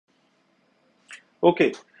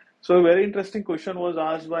Okay, so a very interesting question was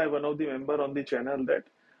asked by one of the member on the channel that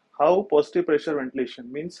how positive pressure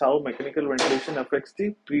ventilation means how mechanical ventilation affects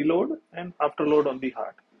the preload and afterload on the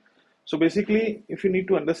heart. So basically, if you need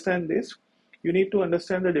to understand this, you need to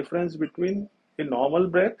understand the difference between a normal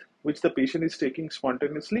breath, which the patient is taking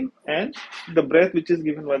spontaneously, and the breath which is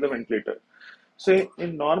given by the ventilator. So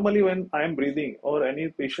in normally when I am breathing or any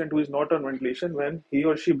patient who is not on ventilation, when he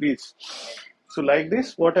or she breathes, so like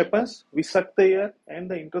this, what happens? We suck the air and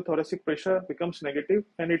the intrathoracic pressure becomes negative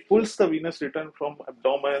and it pulls the venous return from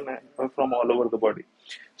abdomen and from all over the body.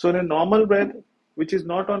 So in a normal breath, which is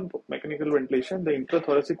not on mechanical ventilation, the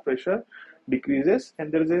intrathoracic pressure decreases and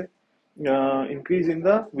there is a increase in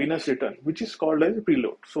the venous return, which is called as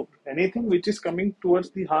preload. So anything which is coming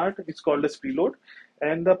towards the heart is called as preload,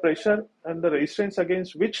 and the pressure and the resistance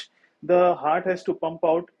against which the heart has to pump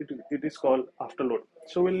out, it is called afterload.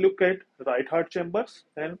 So we'll look at right heart chambers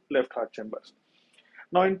and left heart chambers.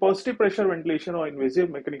 Now, in positive pressure ventilation or invasive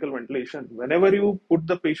mechanical ventilation, whenever you put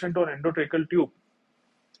the patient on endotracheal tube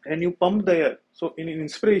and you pump the air, so in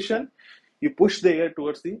inspiration, you push the air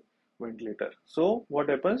towards the ventilator. So what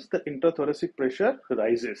happens? The intrathoracic pressure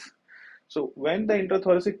rises. So when the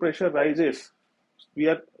intrathoracic pressure rises, we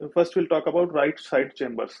are first we'll talk about right side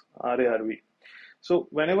chambers, RARV. So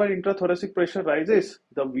whenever intrathoracic pressure rises,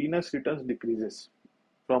 the venous returns decreases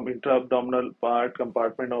from intra-abdominal part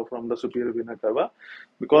compartment or from the superior vena cava.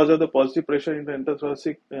 Because of the positive pressure in the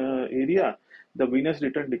intrathoracic area, the venous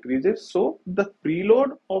return decreases. So the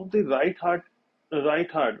preload of the right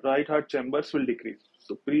heart chambers will decrease.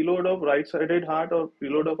 So preload of right-sided heart or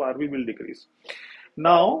preload of RV will decrease.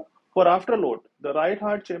 Now, for afterload, the right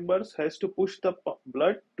heart chambers has to push the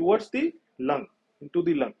blood towards the lung, into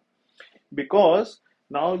the lung, because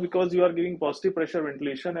you are giving positive pressure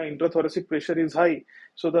ventilation and intrathoracic pressure is high,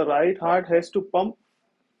 so the right heart has to pump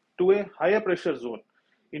to a higher pressure zone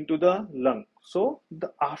into the lung. So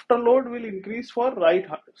the afterload will increase for right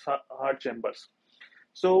heart chambers.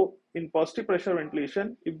 So in positive pressure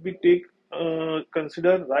ventilation, if we take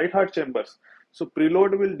consider right heart chambers, so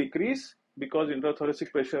preload will decrease because intrathoracic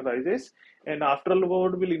pressure rises, and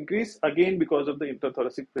afterload will increase again because of the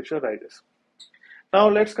intrathoracic pressure rises. Now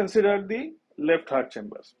let's consider the left heart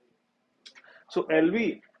chambers. So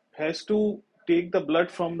LV has to take the blood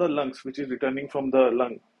from the lungs, which is returning from the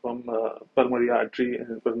lung, from pulmonary artery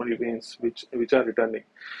and pulmonary veins, which are returning.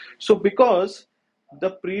 So because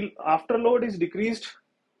the afterload is decreased,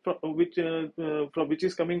 from which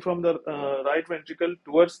is coming from the right ventricle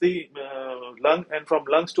towards the lung and from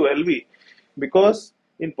lungs to LV, because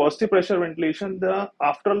in positive pressure ventilation the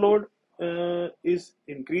afterload is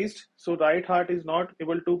increased, so right heart is not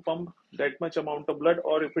able to pump that much amount of blood,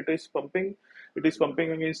 or if it is pumping, it is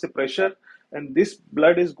pumping against the pressure, and this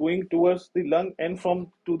blood is going towards the lung and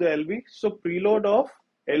from to the LV, so preload of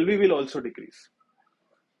LV will also decrease.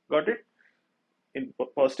 Got it? In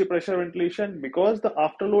positive pressure ventilation, because the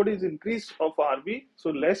afterload is increased of RV, so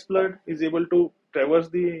less blood is able to traverse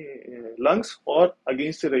the lungs or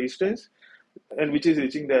against the resistance, and which is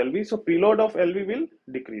reaching the LV, so preload of LV will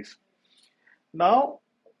decrease. Now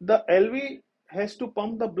the LV has to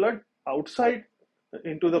pump the blood outside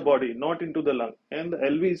into the body, not into the lung, and the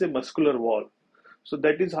LV is a muscular wall, so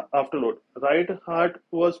that is afterload. Right heart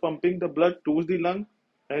was pumping the blood towards the lung,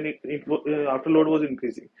 and afterload was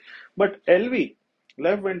increasing, but LV,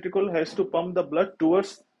 left ventricle, has to pump the blood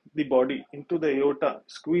towards the body into the aorta,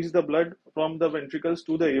 squeeze the blood from the ventricles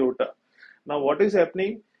to the aorta. Now what is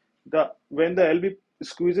happening? When the LV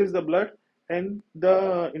squeezes the blood, and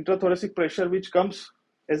the intrathoracic pressure which comes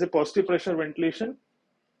as a positive pressure ventilation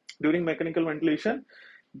during mechanical ventilation,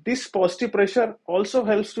 this positive pressure also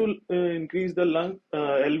helps to increase the lung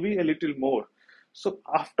LV a little more. So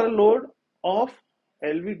afterload of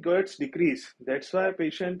LV gets decrease. That's why a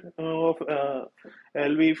patient of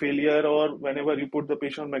LV failure, or whenever you put the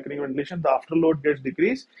patient on mechanical ventilation, the afterload gets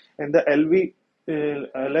decreased and the LV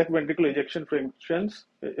left ventricular ejection fractions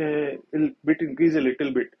will increase a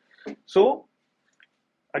little bit. So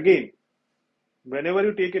again, whenever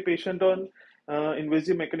you take a patient on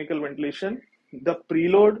invasive mechanical ventilation, the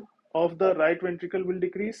preload of the right ventricle will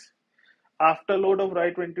decrease, afterload of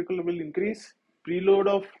right ventricle will increase, preload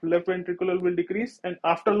of left ventricle will decrease, and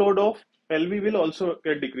afterload of LV will also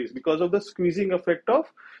get decreased because of the squeezing effect of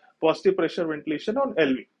positive pressure ventilation on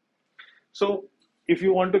LV. So if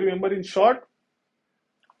you want to remember in short,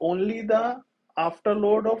 only the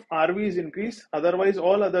afterload of RV is increased, otherwise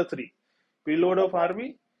all other three, preload of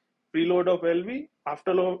RV, preload of LV,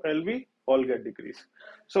 afterload of LV, all get decreased.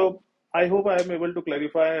 So I hope I am able to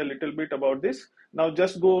clarify a little bit about this. Now,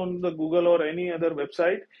 just go on the Google or any other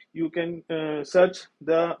website. You can search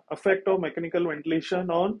the effect of mechanical ventilation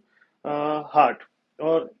on heart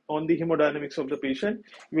or on the hemodynamics of the patient.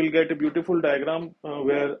 You will get a beautiful diagram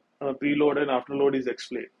where preload and afterload is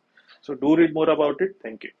explained. So, do read more about it.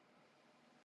 Thank you.